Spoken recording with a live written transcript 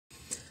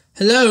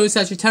Hello,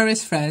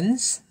 Sagittarius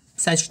friends,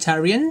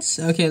 Sagittarians.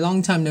 Okay,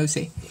 long time no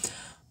see.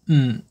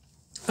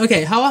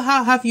 Okay, how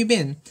have you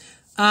been?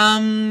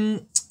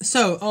 Happy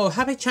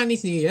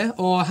Chinese New Year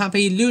or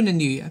Happy Lunar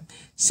New Year.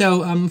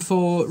 So,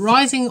 for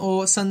rising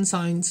or sun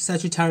signs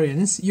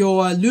Sagittarians,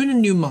 your lunar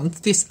new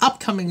month, this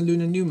upcoming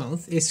lunar new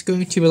month, is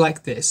going to be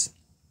like this.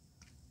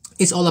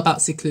 It's all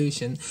about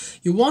seclusion.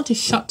 You want to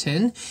shut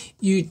in.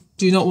 You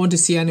do not want to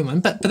see anyone.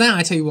 But then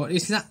I tell you what,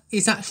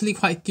 it's actually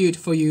quite good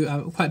for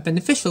you, quite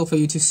beneficial for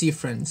you to see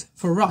friends.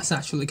 For us,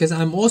 actually, because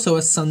I'm also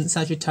a sun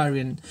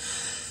Sagittarian.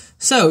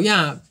 So,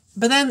 yeah.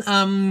 But then,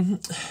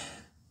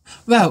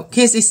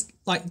 because it's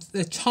like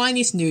the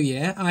Chinese New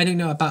Year. I don't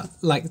know about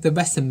like the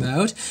Western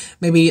world.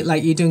 Maybe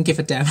like you don't give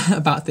a damn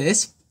about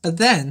this. But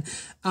then,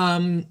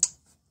 in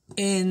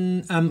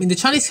the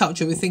Chinese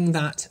culture, we think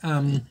that,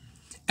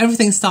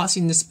 everything starts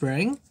in the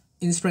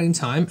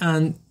springtime,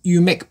 and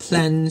you make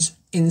plans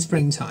in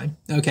springtime.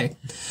 Okay,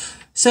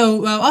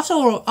 so after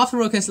all,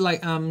 because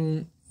like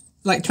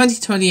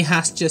 2020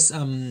 has just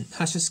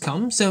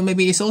come, so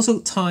maybe it's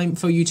also time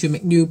for you to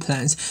make new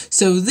plans.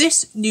 So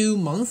this new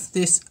month,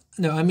 this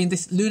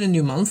lunar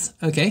new month,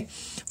 okay,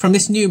 from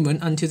this new moon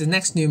until the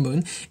next new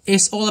moon,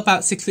 is all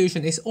about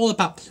seclusion. It's all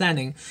about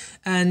planning,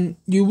 and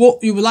you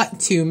would like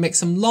to make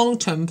some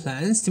long-term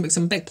plans, to make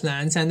some big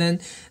plans, and then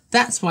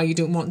that's why you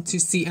don't want to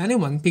see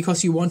anyone,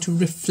 because you want to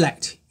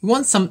reflect. You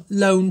want some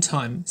alone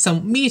time,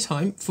 some me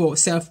time for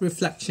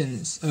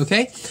self-reflections,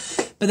 okay?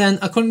 But then,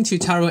 according to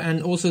tarot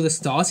and also the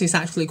stars, it's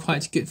actually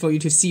quite good for you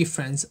to see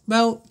friends.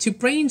 Well, to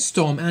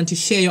brainstorm and to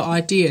share your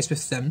ideas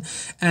with them,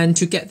 and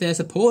to get their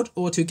support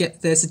or to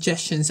get their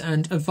suggestions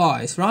and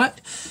advice,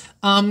 right?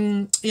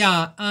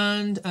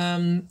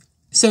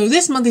 So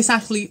this month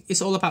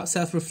is all about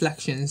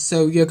self-reflection.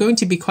 So you're going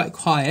to be quite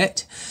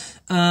quiet.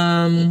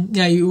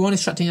 You want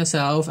to shut in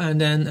yourself, and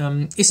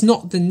then it's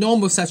not the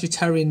normal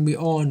Sagittarian we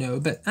all know.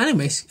 But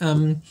anyways,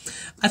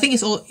 I think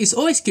it's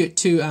always good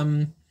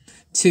to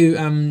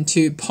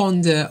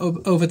ponder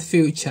over the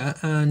future,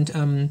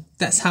 and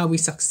that's how we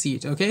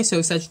succeed. Okay, so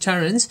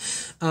Sagittarians,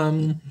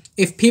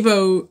 if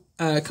people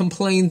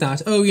complain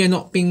that you're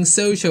not being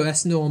social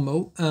as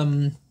normal,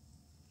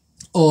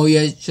 or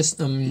you're just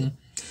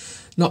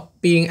not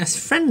being as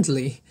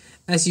friendly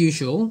as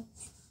usual,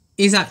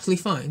 is actually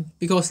fine,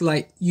 because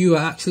like you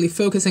are actually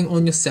focusing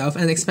on yourself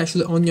and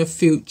especially on your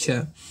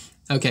future.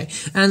 Okay,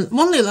 and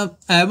one little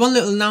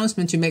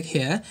announcement to make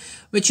here,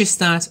 which is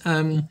that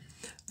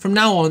from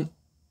now on,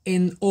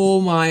 in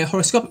all my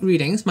horoscopic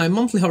readings, my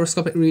monthly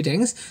horoscopic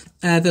readings,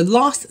 the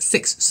last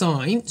 6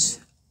 signs,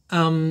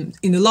 in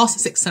the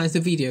last 6 signs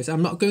of videos,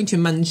 I'm not going to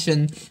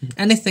mention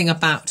anything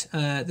about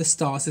the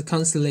stars, the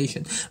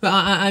constellation. But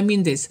I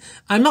mean this.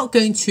 I'm not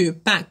going to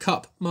back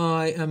up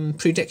my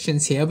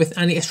predictions here with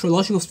any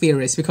astrological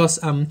theories, because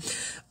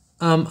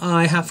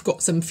I have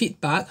got some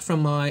feedback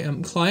from my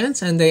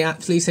clients, and they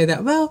actually say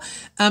that,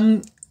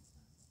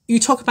 you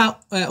talk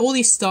about all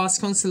these stars,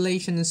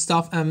 constellation and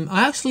stuff.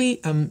 I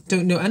actually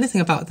don't know anything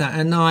about that,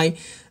 and I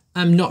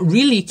am not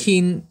really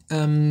keen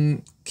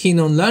on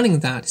learning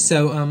that.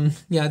 So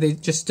they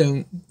just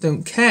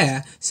don't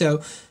care.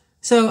 So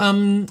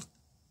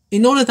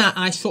in order that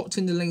I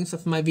shorten the length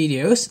of my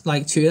videos,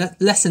 like to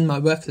lessen my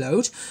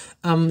workload,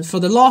 for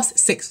the last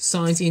 6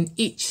 signs in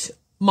each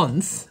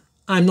month,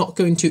 I'm not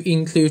going to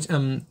include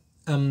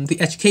the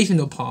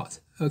educational part.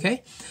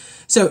 Okay,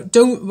 so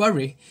don't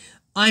worry.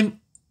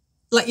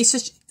 It's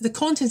just the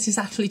content is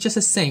actually just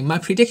the same. My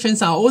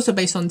predictions are also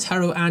based on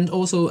tarot and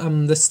also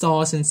the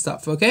stars and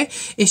stuff. Okay,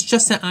 it's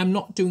just that I'm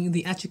not doing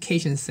the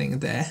education thing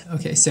there.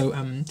 Okay, so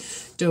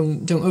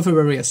don't over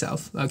worry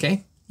yourself.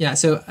 Okay, yeah.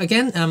 So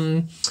again,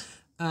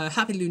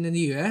 happy Lunar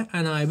New Year,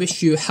 and I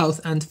wish you health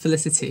and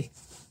felicity.